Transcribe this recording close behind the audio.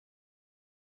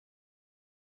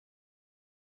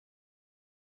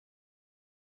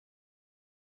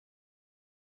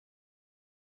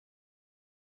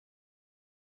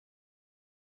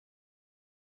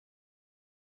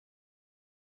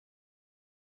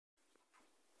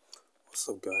What's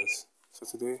up guys? So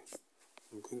today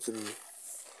I'm going to be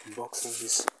unboxing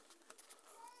this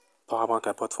power bank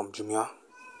I bought from Jumia.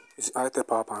 It's Itel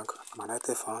power bank. I'm an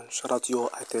Itel fan. Shout out to your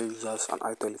Itel users and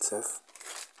Itel itself.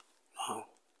 Now,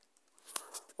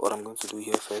 what I'm going to do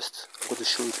here first, I'm going to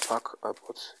show you the pack I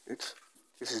bought it.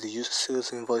 This is the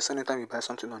sales invoice. Anytime you buy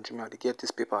something on Jumia, they get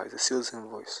this paper. It's a sales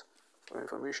invoice for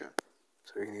information.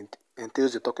 So it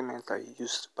entails the documents that you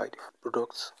use to buy the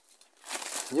products.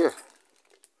 Yeah.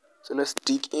 So let's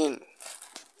dig in.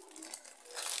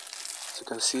 As you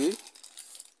can see,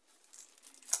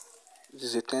 this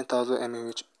is a 10,000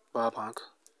 mAh power bank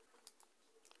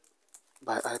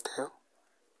by Itel.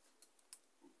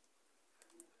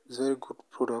 It's a very good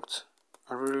product.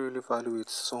 I really value it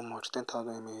so much.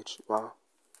 10,000 mAh. Wow.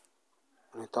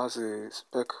 And it has a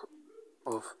spec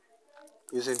of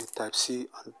using the Type-C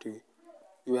and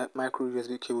the micro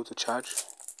USB cable to charge.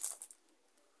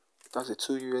 It has a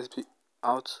 2 USB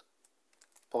out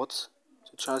ports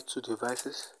to charge 2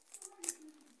 devices.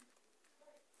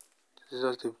 This is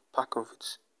just the pack of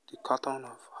it, the carton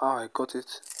of how I got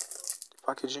it, the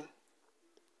packaging.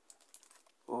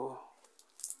 Oh,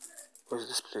 where's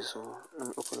this place? Oh, let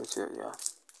me open it here. Yeah.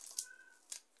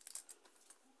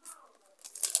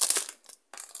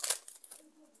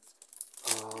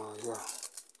 Yeah,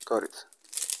 got it.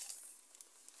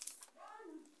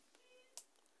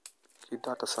 Keep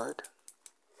that aside.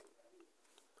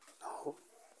 Now,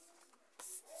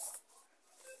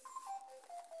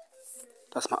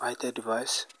 that's my Itel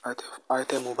device,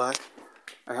 Itel mobile.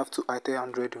 I have 2 Itel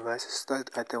Android devices.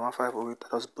 That's Itel 1508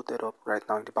 that was booted up right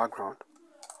now in the background.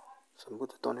 So I'm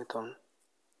going to turn it on.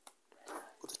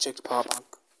 Go to check the power bank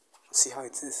and see how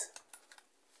it is.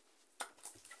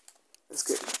 Let's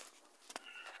get it.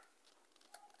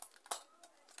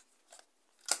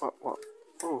 What?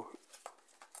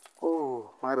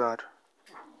 Oh, my bad.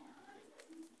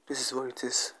 This is what it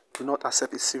is. Do not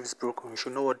accept it series broken. You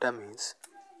should know what that means.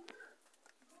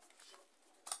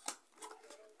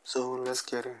 So let's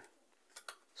get in.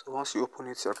 So once you open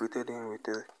it, you're greeted in with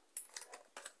a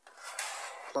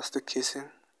plastic casing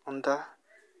under.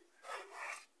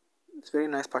 It's very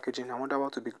nice packaging. I wonder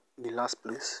what to be the last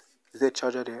place. Is there a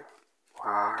charger there?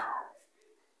 Wow.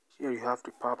 Here you have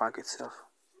the power bank itself.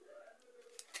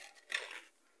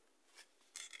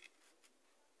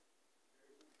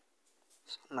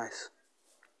 So nice.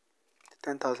 The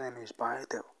 10,000 mAh by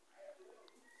Itel.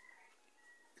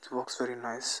 It works very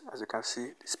nice. As you can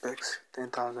see, the specs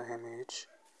 10,000 mAh.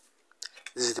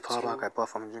 This is the power bank I bought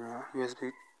from Jumia.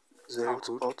 USB 0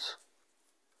 port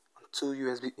and 2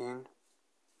 USB in,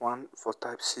 one for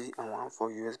Type-C and one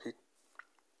for USB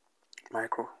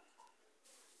Micro.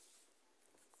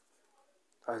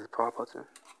 That's the power button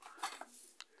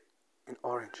in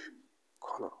orange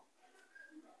color.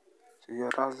 So yeah,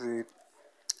 that's the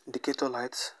indicator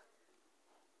lights.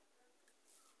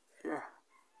 Yeah,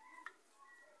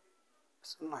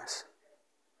 so nice.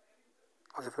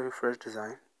 That's a very fresh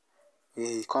design. Yeah,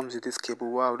 it comes with this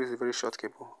cable. Wow, this is a very short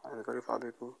cable and very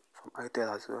valuable from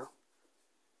Itel as well.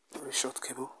 Very short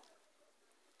cable.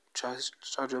 Charge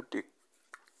up the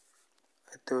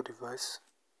Itel device.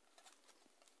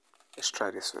 Let's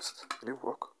try this first. Will it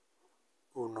work?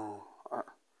 Oh no.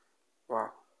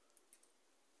 Wow.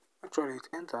 Actually it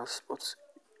enters, but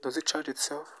does it charge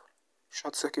itself?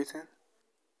 Short circuiting?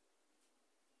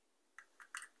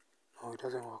 No, it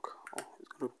doesn't work. Oh,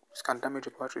 it can damage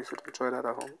your battery, so don't try that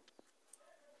at home.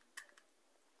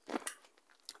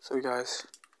 So guys,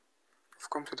 we've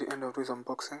come to the end of this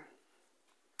unboxing.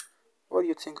 What do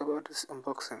you think about this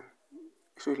unboxing?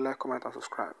 If you'd like, comment and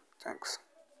subscribe. Thanks.